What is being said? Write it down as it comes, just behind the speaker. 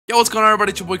Yo, what's going on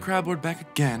everybody? It's your boy Crablord back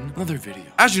again, another video.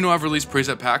 As you know, I've released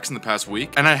preset packs in the past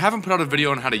week, and I haven't put out a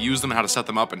video on how to use them, how to set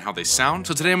them up, and how they sound.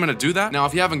 So today I'm gonna do that. Now,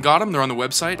 if you haven't got them, they're on the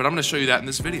website, but I'm gonna show you that in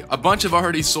this video. A bunch have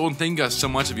already sold, and thank you guys so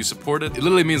much if you supported. It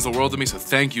literally means the world to me, so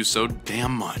thank you so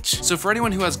damn much. So for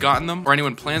anyone who has gotten them, or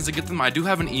anyone plans to get them, I do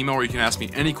have an email where you can ask me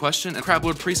any question at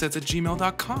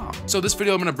crablordpresets@gmail.com. So this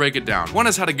video I'm gonna break it down. 1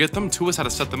 is how to get them, 2 is how to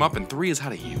set them up, and 3 is how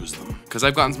to use them. Because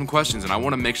I've gotten some questions, and I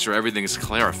wanna make sure everything is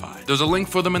clarified. There's a link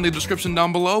for them in the description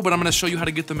down below, but I'm gonna show you how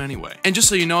to get them anyway. And just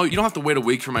so you know, you don't have to wait a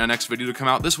week for my next video to come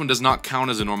out. This one does not count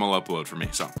as a normal upload for me,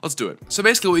 so let's do it. So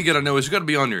basically what you gotta know is you gotta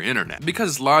be on your internet. Because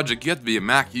it's logic, you have to be a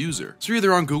Mac user. So you're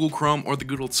either on Google Chrome or the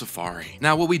good old Safari.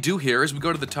 Now what we do here is we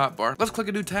go to the top bar, let's click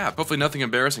a new tab. Hopefully nothing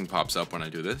embarrassing pops up when I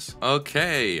do this.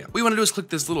 Okay, what you wanna do is click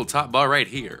this little top bar right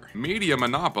here.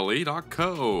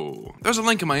 MediaMonopoly.co. There's a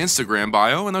link in my Instagram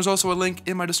bio, and there's also a link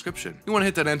in my description. You wanna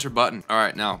hit that enter button.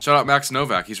 Alright, now, shout out Max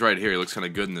Novak, he's right here, he looks kinda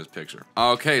good in this picture.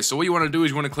 Okay, so what you want to do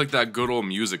is you want to click that good old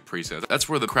music preset. That's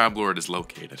where the Crablord is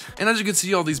located. And as you can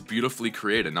see, all these beautifully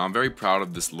created. Now, I'm very proud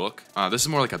of this look. This is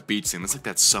more like a beach scene. That's like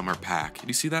that summer pack. Do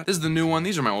you see that? This is the new one.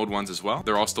 These are my old ones as well.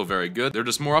 They're all still very good. They're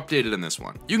just more updated in this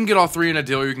one. You can get all 3 in a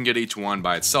deal, or you can get each one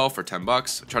by itself for 10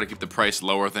 bucks. Try to keep the price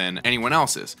lower than anyone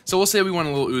else's. So we'll say we want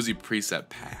a Lil Uzi preset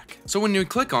pack. So when you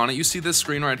click on it, you see this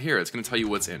screen right here. It's going to tell you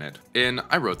what's in it. And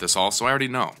I wrote this all, so I already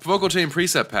know. Vocal chain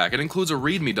preset pack. It includes a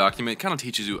README document. It kind of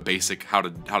teaches you basic how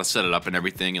to set it up and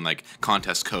everything, and like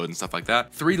contest code and stuff like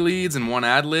that. 3 leads and 1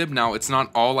 ad lib. Now it's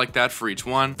not all like that for each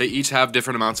one. They each have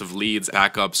different amounts of leads,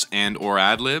 backups, and or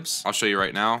ad libs. I'll show you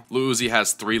right now. Lil Uzi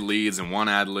has 3 leads and 1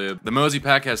 ad lib. The Mosey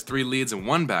pack has 3 leads and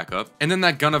 1 backup. And then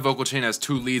that Gunna vocal chain has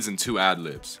 2 leads and 2 ad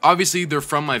libs. Obviously they're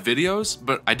from my videos,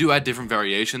 but I do add different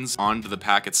variations onto the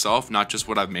pack itself, not just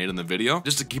what I've made in the video,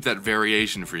 just to keep that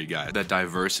variation for you guys, that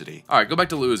diversity. All right, go back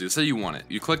to Lil Uzi. Say you want it.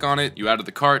 You click on it, you add to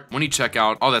the cart. When you check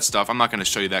out, all that stuff, I'm not gonna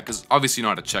show you that because obviously you know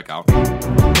how to check out.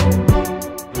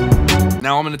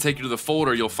 Now I'm going to take you to the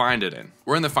folder you'll find it in.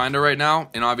 We're in the finder right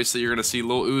now, and obviously you're going to see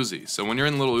Lil Uzi. So when you're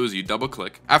in Lil Uzi, you double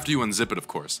click. After you unzip it, of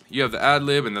course. You have the ad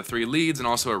lib and the 3 leads and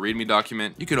also a README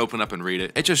document. You can open up and read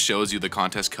it. It just shows you the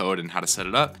contest code and how to set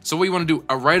it up. So what you want to do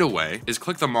right away is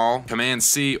click them all, Command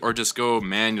C, or just go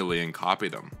manually and copy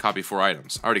them. Copy 4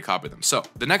 items. I already copied them. So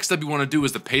the next step you want to do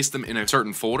is to paste them in a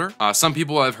certain folder. Some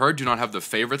people I've heard do not have the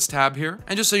favorites tab here.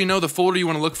 And just so you know, the folder you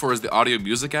want to look for is the audio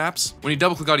music apps. When you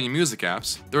double click audio music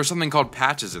apps, there's something called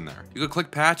patches in there. You could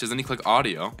click patches, then you click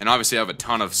audio, and obviously I have a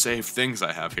ton of saved things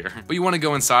I have here. But you want to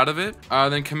go inside of it,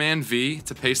 then Command V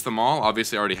to paste them all.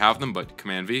 Obviously I already have them, but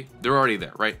Command V, they're already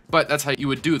there, right? But that's how you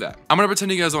would do that. I'm gonna pretend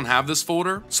you guys don't have this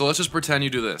folder, so let's just pretend you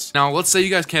do this. Now let's say you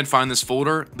guys can't find this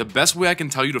folder. The best way I can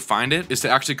tell you to find it is to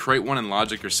actually create one in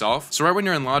Logic yourself. So right when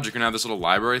you're in Logic, you're gonna have this little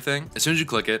library thing. As soon as you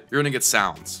click it, you're gonna get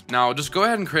sounds. Now just go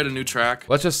ahead and create a new track.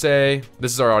 Let's just say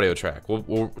this is our audio track.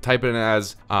 We'll type it in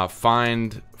as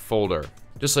find folder.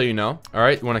 Just so you know. All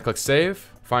right, you wanna click save,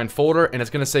 find folder, and it's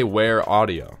gonna say where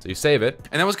audio. So you save it,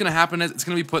 and then what's gonna happen is it's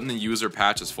gonna be put in the user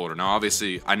patches folder. Now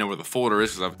obviously I know where the folder is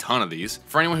because I have a ton of these.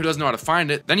 For anyone who doesn't know how to find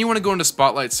it, then you wanna go into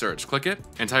Spotlight Search, click it,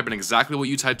 and type in exactly what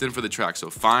you typed in for the track. So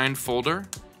find folder,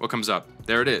 what comes up?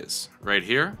 There it is, right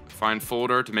here. Find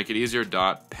folder to make it easier,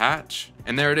 .patch.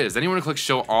 And there it is. Then you want to click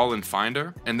show all in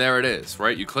Finder, and there it is,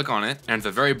 right? You click on it, and at the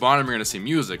very bottom you're going to see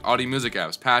music, audio music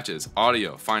apps, patches,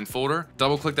 audio, find folder,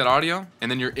 double click that audio,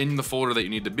 and then you're in the folder that you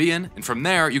need to be in, and from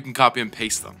there you can copy and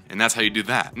paste them. And that's how you do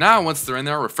that. Now once they're in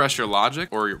there, refresh your Logic,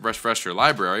 or refresh your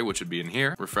library, which would be in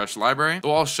here, refresh library,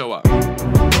 they'll all show up.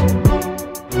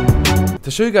 To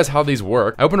show you guys how these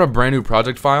work, I opened up a brand new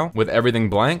project file with everything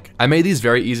blank. I made these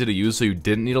very easy to use so you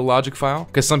didn't need a Logic file,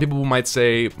 because some people might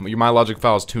say my Logic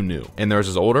file is too new and theirs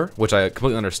is older, which I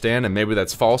completely understand, and maybe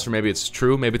that's false or maybe it's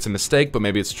true, maybe it's a mistake, but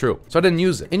maybe it's true. So I didn't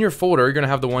use it. In your folder, you're gonna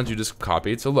have the ones you just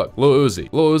copied. So look, Lil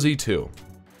Uzi 2.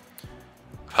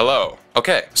 Hello.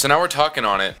 Okay, so now we're talking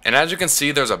on it, and as you can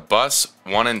see, there's a bus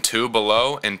 1 and 2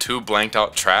 below and 2 blanked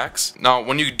out tracks. Now,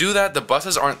 when you do that, the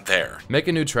buses aren't there. Make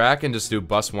a new track and just do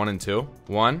bus 1 and 2.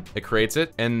 1, it creates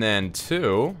it, and then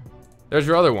 2, there's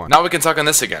your other one. Now we can talk on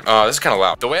this again. This is kind of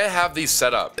loud. The way I have these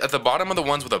set up, at the bottom of the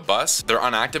ones with a bus, they're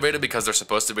unactivated because they're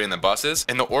supposed to be in the buses.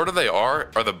 And the order they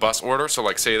are the bus order, so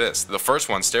like say this, the first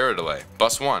one, stereo delay,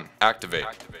 bus 1, activate.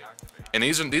 And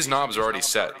these knobs are already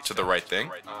set to the right thing.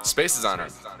 Space Designer,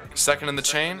 second in the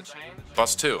chain,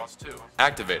 bus 2,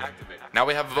 activated. Now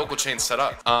we have a vocal chain set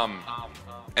up. And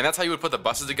that's how you would put the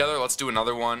buses together. Let's do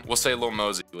another one. We'll say Lil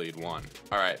Mosey lead 1.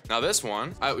 All right, now this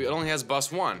one, it only has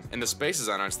bus 1, and the Space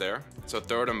Designer's there. So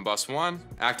throw it in bus 1,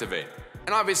 activate.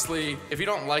 And obviously, if you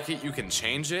don't like it, you can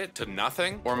change it to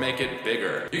nothing or make it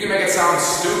bigger. You can make it sound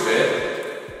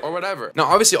stupid. or whatever. Now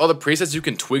obviously all the presets you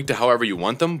can tweak to however you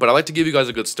want them, but I like to give you guys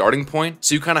a good starting point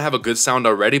so you kind of have a good sound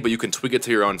already, but you can tweak it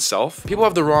to your own self. People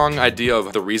have the wrong idea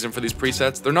of the reason for these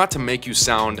presets. They're not to make you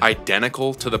sound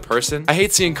identical to the person. I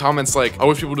hate seeing comments like, I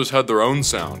wish people just had their own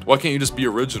sound. Why can't you just be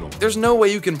original? There's no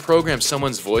way you can program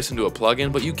someone's voice into a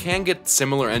plugin, but you can get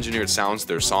similar engineered sounds to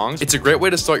their songs. It's a great way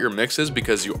to start your mixes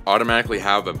because you automatically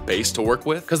have a base to work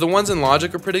with, because the ones in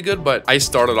Logic are pretty good, but I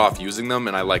started off using them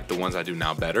and I like the ones I do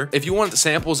now better. If you want the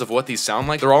samples of what these sound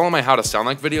like, they're all in my how to sound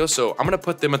like video, so I'm gonna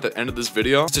put them at the end of this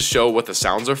video to show what the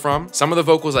sounds are from. Some of the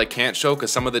vocals I can't show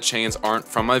because some of the chains aren't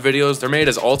from my videos. They're made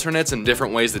as alternates and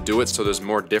different ways to do it, so there's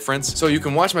more difference. So you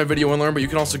can watch my video and learn, but you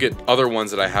can also get other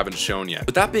ones that I haven't shown yet.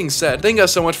 With that being said, thank you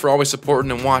guys so much for always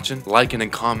supporting and watching, liking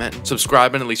and commenting,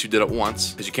 subscribing, at least you did it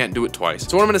once, because you can't do it twice.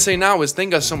 So what I'm gonna say now is thank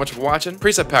you guys so much for watching.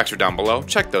 Preset packs are down below,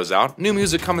 check those out. New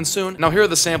music coming soon. Now here are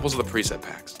the samples of the preset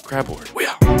packs. Crabboard, we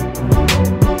out.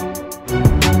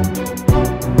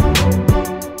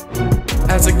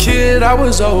 As a kid, I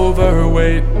was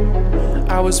overweight.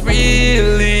 I was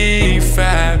really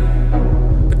fat.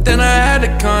 But then I had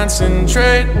to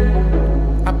concentrate.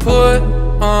 I put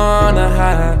on a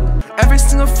hat. Every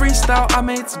single freestyle I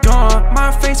made's gone.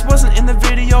 My face wasn't in the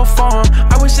video form.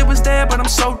 I wish it was there, but I'm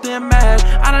so damn mad.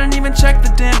 I didn't even check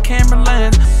the damn camera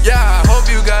lens. Yeah, I hope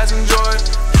you guys enjoyed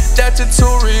that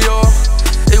tutorial.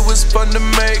 It was fun to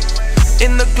make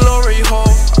in the glory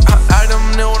hole. I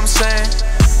don't know what I'm saying.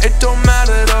 It don't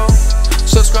matter though.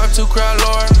 Subscribe to Crowd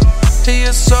Lord. He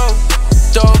is so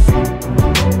dope.